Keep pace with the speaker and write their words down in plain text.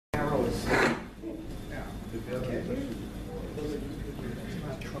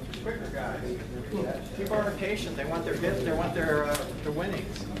Quicker guys. People are patient. They want their hits. They want their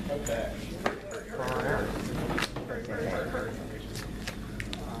winnings. Okay.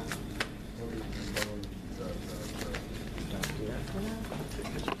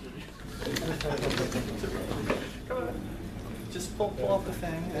 Come on. Just pull up the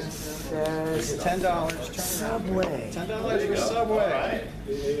thing. It's $10. Subway. $10 for Subway.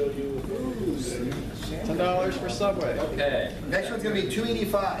 $10 for Subway. Okay. Next one's going to be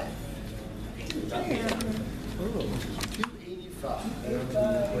 $2.85.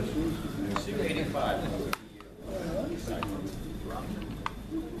 $2.85.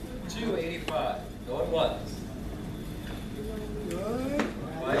 $2.85. Going once.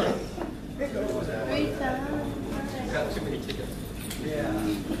 Twice. Got too many tickets. Yeah.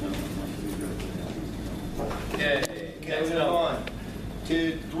 Okay. Okay, move on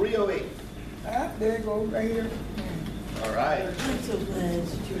to $3.08. There you go, right here. All right. I'm so glad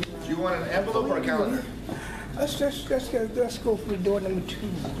that you're Do you want an envelope or a calendar? Let's go for door number 2.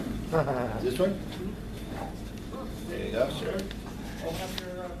 This one? There you go, sir.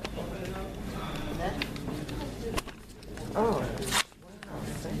 Oh, wow,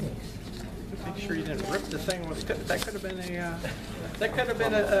 thanks. Make sure you didn't rip the thing. That could have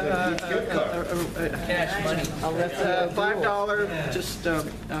been a. Cash money. $5. Just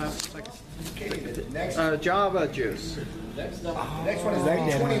like Java juice. Next one is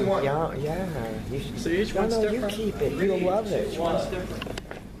 $3.21. Yeah. You should, So each one's no, different. you keep it. You'll love it. Each one's different.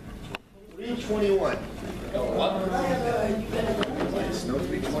 $3.21. No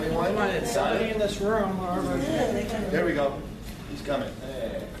 $3.21. Somebody in this room, however. There we go. He's coming.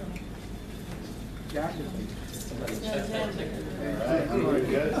 Somebody check that ticket. All right, very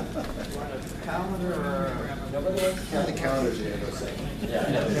good. Calendar or. Got the calendars here in a second.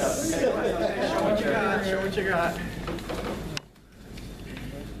 Yeah. Show what you got. Show what you got.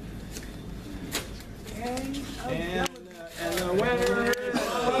 And the winner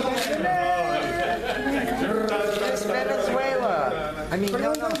It's Venezuela. I mean, no.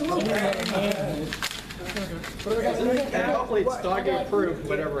 and hopefully it's doggy approved,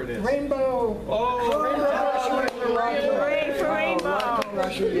 whatever it is. Rainbow. Oh, Hooray for Rainbow.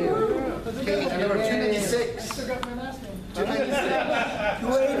 Russia, you. Okay, and number 296. 296.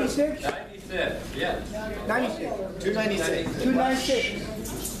 286? 96, yes. 96. 296. 296.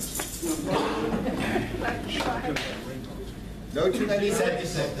 No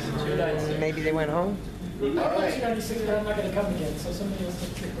 296. 296. Maybe they went home? All right.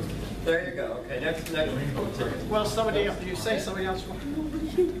 There you go. Okay, next ticket. well, somebody else. You say somebody else.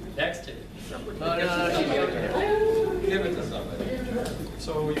 Next ticket. No. Give it to somebody.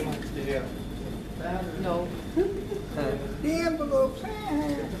 So you want the. No. The envelope. The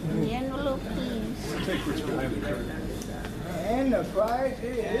envelope, please. And the prize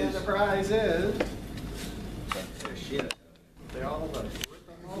And is. the prize is. They all look.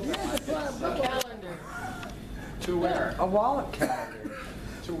 Calendar. To where? A wallet calendar.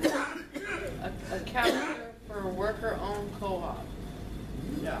 To where? A calendar for a worker-owned co-op.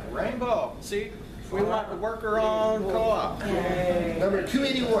 Yeah, Rainbow. See, we want a worker-owned co-op. Number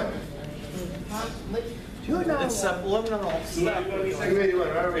 281. It's subliminal stuff. 281,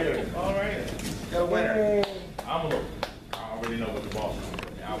 right over here. All right. Got a winner. Envelope. I already know what the boss is.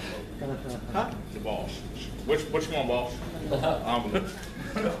 The envelope. Huh? The boss. Which one, boss? Envelope.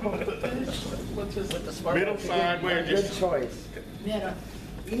 What's this? Middle side where Good just. choice. Eeny,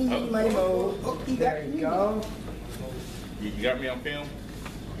 meeny, miny, mo. Oh, there you go. You got me on film?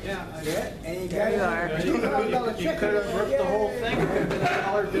 Yeah, I Yeah, and you got it. You could have ripped the whole thing. It could have been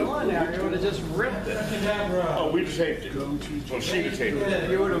 $1 bill in there. You would have just ripped it. Oh, we just taped it. Well, she taped it.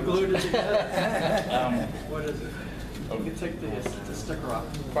 You would have glued it together. What is it? Oh, You can take the sticker off.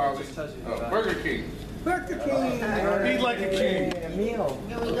 Probably. Just touch it. Burger King. Burger King. Eat like a king. A meal.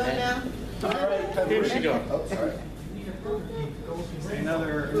 Can we go now? Here she goes. Oh, sorry.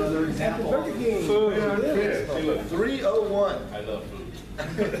 Another example. Burger King. Food. Yeah, see, look. 301. I love food.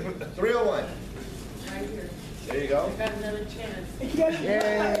 301. There you go. Got another chance. Yay.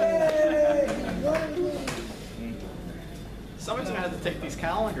 Somebody's going to have to take these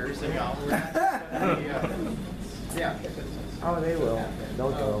calendars and go. Yeah. Oh, they will.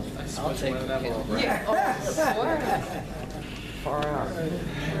 They'll go. I'll take one of them over. Yeah, oh, Far out.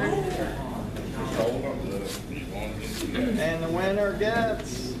 And the winner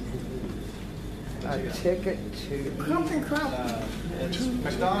gets A ticket to. it's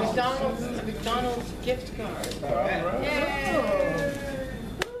McDonald's. McDonald's gift card. Yay.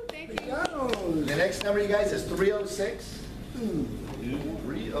 Thank you. The next number, you guys, is 306.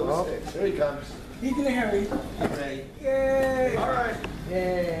 306. 306. Here he comes. He's in a hurry. Ready? Yay. All right.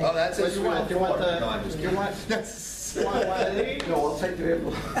 Yay. Oh, that's What it. do you want? Do you want the, No, I'm just you kidding. want, That's. you want one of these? No, I'll take the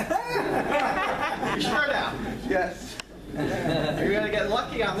apple. You sure now? Yes. You're gonna get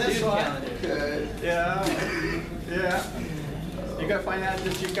lucky on this one. Good. Yeah, yeah. You're gonna find out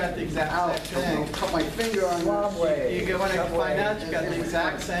that you've got the exact same I'll thing. cut my finger on Subway. You're gonna find out you've got the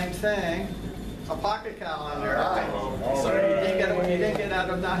exact same thing, a pocket calendar. So you didn't get out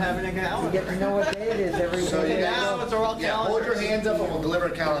of not having a You calendar. get to know what day it is every So day. you Now guys, it's all yeah, hold your calendars. hands up and we'll deliver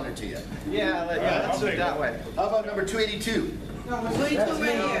a calendar to you. Yeah, let's do it that way. How about number 282? 22 right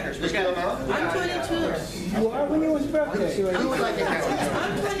here. Just give them out. I'm 22. You are when you was birthday. Who would like a calendar?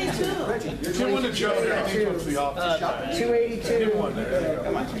 I'm 22. Give one to Joe, I think it's the office. 282. Give one there.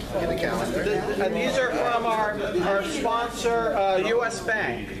 Get a calendar. And these are from our sponsor, US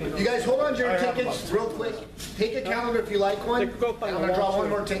Bank. You guys hold on to your tickets real quick. Take a calendar if you like one. And Go find I'm gonna one. draw one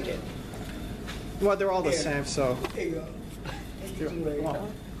more ticket. Well, they're all the same, so. There you go.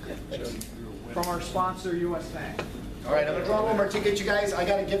 From our sponsor, US Bank. All right, I'm gonna draw one more ticket, you guys. I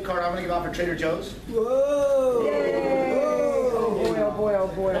got a gift card I'm gonna give out for Trader Joe's. Whoa. Whoa. Oh boy, oh boy, oh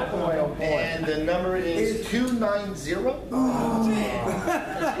boy, oh boy, oh boy. And the number is 290.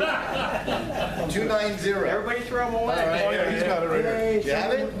 290. Everybody throw them away. All right. Oh, yeah, he's got it right here. Hey, You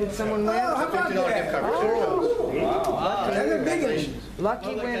have it? Did someone win? $50 gift card for Trader Joe's. That's a big one.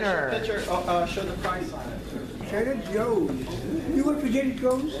 Lucky winner. Picture, show the price on it. Trader Joe's. You work for Trader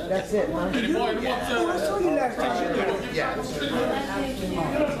Joe's? That's it, huh? Oh, I saw you last time. Yeah.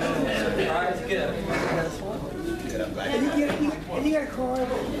 Prize gift. And you got a card?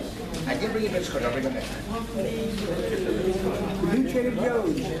 I did bring a gift card. I'll bring them next time. New Trader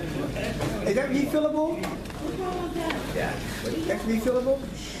Joe's. Is that refillable? Yeah. That's refillable?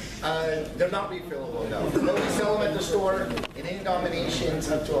 They're not refillable, no. But we sell them at the store in any denominations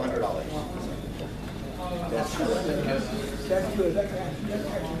up to $100. That's good. That's good. That's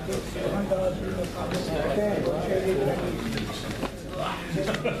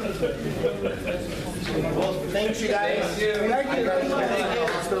Well, thanks, you guys. Thank you.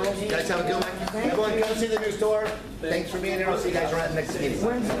 You guys have a good one. Everyone, come see the new store. Thanks for being here. I'll see you guys around the next meeting.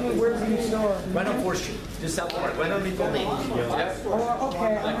 Where's the new store? Right on 4th Street, just south of Mark, right underneath the lake. Oh,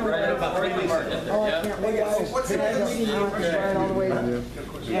 okay. Right about 3 weeks. Oh, I can't wait. What's the next meeting? Right all the way.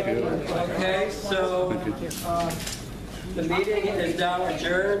 Okay, so the meeting is now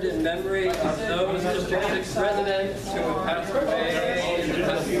adjourned in memory of those District 6 residents who have passed away in the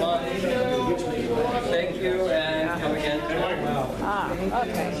past month. Thank you and come again. Ah,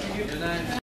 okay.